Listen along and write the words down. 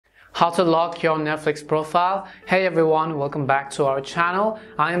How to lock your Netflix profile. Hey everyone, welcome back to our channel.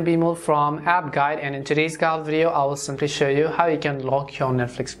 I am Bimal from App Guide, and in today's guide video I will simply show you how you can lock your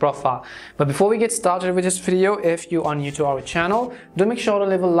Netflix profile. But before we get started with this video, if you are new to our channel, do make sure to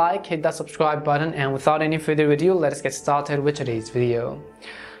leave a like, hit that subscribe button, and without any further ado, let us get started with today's video.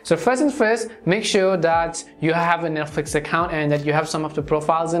 So first things first, make sure that you have a Netflix account and that you have some of the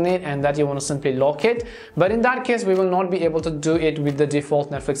profiles in it and that you want to simply lock it. But in that case, we will not be able to do it with the default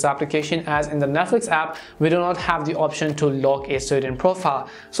Netflix application, as in the Netflix app, we do not have the option to lock a certain profile.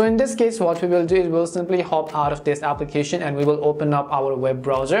 So in this case, what we will do is we'll simply hop out of this application and we will open up our web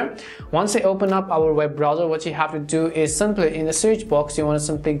browser. Once we open up our web browser, what you have to do is simply in the search box, you want to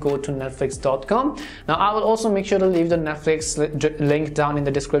simply go to netflix.com. Now I will also make sure to leave the Netflix link down in the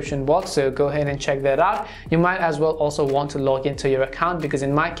description box, so go ahead and check that out. You might as well also want to log into your account, because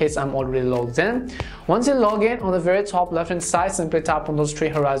in my case I'm already logged in. Once you log in, on the very top left hand side, simply tap on those three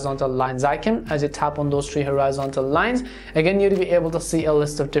horizontal lines icon. As you tap on those three horizontal lines, again you'll be able to see a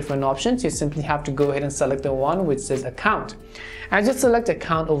list of different options. You simply have to go ahead and select the one which says account. As you select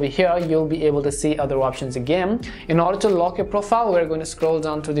account over here, you'll be able to see other options again. In order to lock your profile, we're going to scroll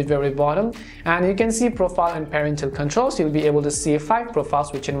down to the very bottom and you can see profile and parental controls. You'll be able to see 5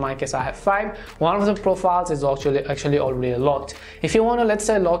 profiles, which in my case I have 5. One of the profiles is actually already locked. If you want to, let's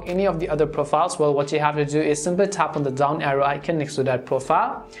say, lock any of the other profiles, well, what you have to do is simply tap on the down arrow icon next to that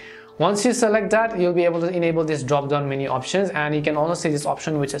profile. Once you select that, you'll be able to enable this drop down menu options, and you can also see this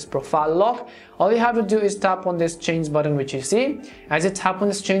option which is profile lock. All you have to do is tap on this change button which you see. As you tap on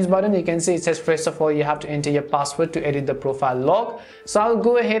this change button, you can see it says first of all you have to enter your password to edit the profile lock. So I'll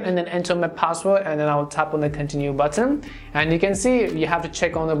go ahead and then enter my password, and then I'll tap on the continue button, and you can see you have to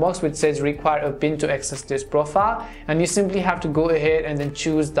check on the box which says require a PIN to access this profile, and you simply have to go ahead and then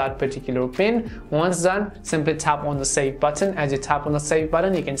choose that particular PIN. Once done, simply tap on the save button. As you tap on the save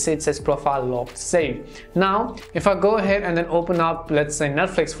button, you can see it says profile locked save. Now if I go ahead and then open up, let's say,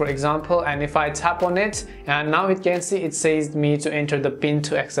 Netflix for example, and if I tap on it, and now it can see it says me to enter the PIN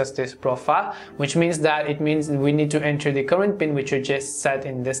to access this profile, which means that we need to enter the current PIN which you just set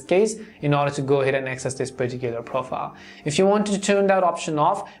in this case in order to go ahead and access this particular profile. If you want to turn that option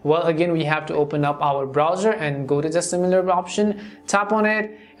off, well, again we have to open up our browser and go to the similar option, tap on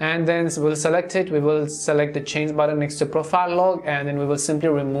it, and then we'll select it. We will select the change button next to profile log, and then we will simply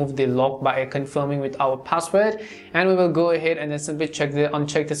remove the lock by confirming with our password, and we will go ahead and then simply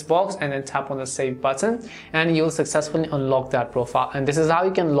uncheck this box and then tap on the save button, and you'll successfully unlock that profile. And this is how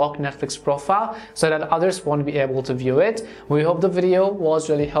you can lock Netflix profile so that others won't be able to view it. We hope the video was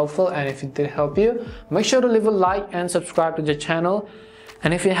really helpful, and if it did help you, make sure to leave a like and subscribe to the channel.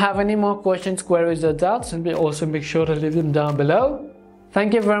 And if you have any more questions, queries or doubts, simply also make sure to leave them down below.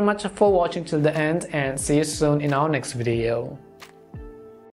 Thank you very much for watching till the end, and see you soon in our next video.